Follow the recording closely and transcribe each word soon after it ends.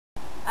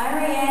I'm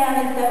Rhiannon.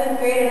 I'm in 7th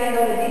grade and I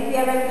go to DC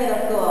Everett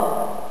Middle School.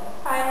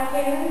 Hi, I'm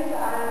Cadence.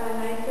 I'm in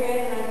 9th grade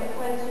and I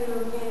went to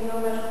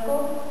Canadian Middle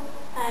School.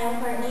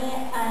 I'm Courtney.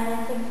 I'm in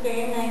 6th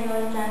grade and I go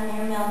to John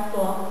Muir Middle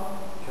School.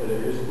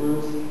 Trader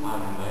Schools.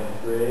 I'm in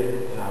 9th grade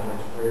and I went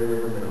to Prairie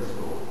River Middle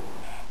School.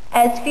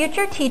 As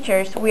future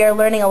teachers, we are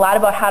learning a lot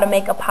about how to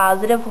make a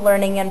positive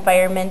learning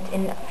environment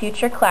in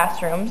future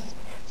classrooms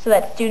so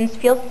that students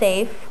feel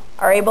safe,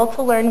 are able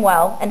to learn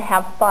well, and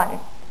have fun.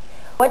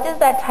 What does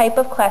that type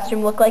of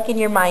classroom look like in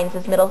your minds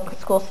as middle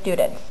school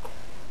students?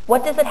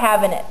 What does it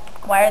have in it?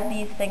 Why are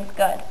these things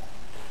good?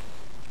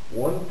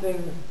 One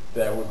thing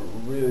that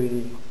would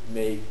really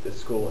make the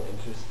school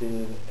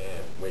interesting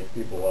and wake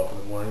people up in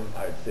the morning,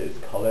 I would say, is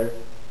color.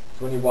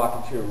 So when you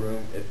walk into a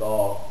room, it's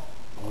all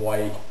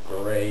white,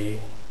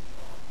 gray,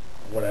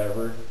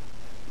 whatever.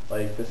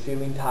 Like the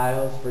ceiling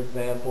tiles, for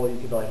example, you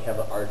could like have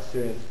the art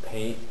students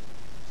paint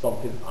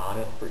something on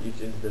it for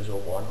each individual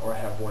one, or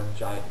have one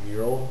giant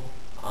mural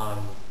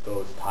on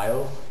those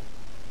tiles.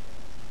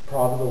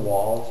 Probably the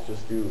walls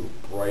just do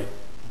bright,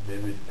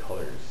 vivid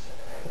colors.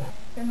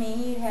 For me,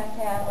 you'd have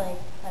to have like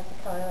lots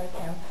of color like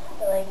him,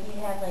 but like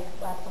you'd have like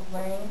lots of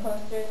learning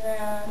posters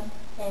around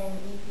and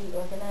you'd be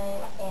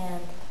organized,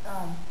 and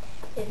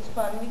it's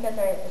fun because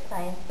our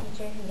science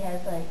teacher, he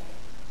has like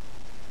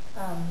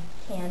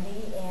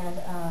candy and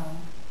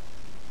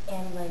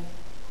like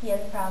he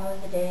has a problem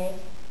of the day,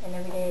 and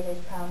every day there's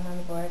a problem on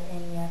the board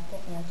and you have to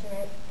answer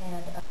it.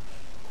 And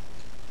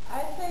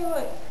I'd say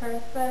what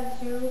Kurt said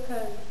too,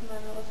 because my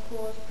middle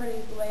school is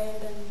pretty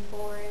bland and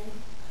boring.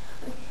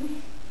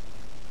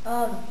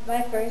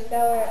 My first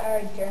hour,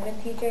 our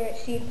German teacher,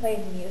 she plays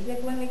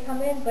music when we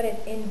come in, but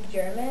it's in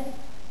German,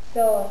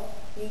 so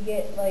we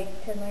get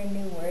like to learn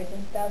new words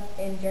and stuff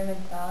in German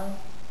songs,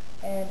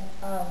 and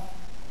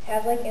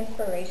have like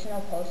inspirational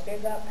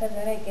posters up, because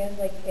then it gives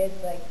like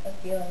kids like a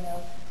feeling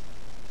of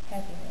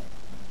happiness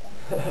and stuff.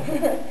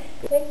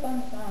 Like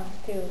fun songs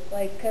too,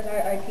 like because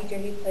our teacher,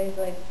 he plays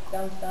like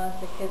some songs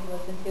that kids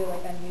listen to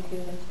like on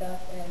YouTube and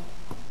stuff, and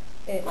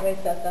it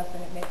wakes us up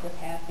and it makes us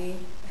happy.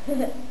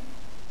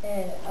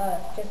 And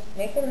just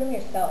make the room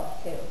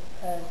yourself too,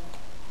 because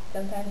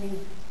sometimes you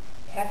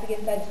have to get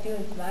inside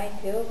students' mind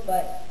too,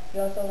 but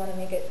you also want to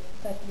make it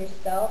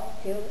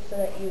yourself too, so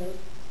that you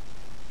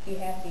be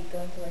happy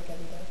going to work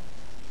every day.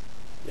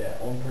 Yeah,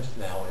 own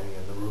personality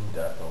in the room,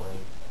 definitely.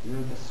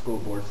 Even if the school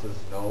board says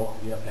no,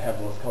 you have to have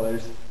those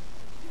colors.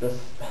 Just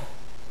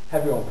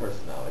have your own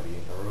personality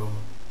in the room.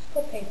 Just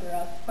put paper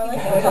up. or like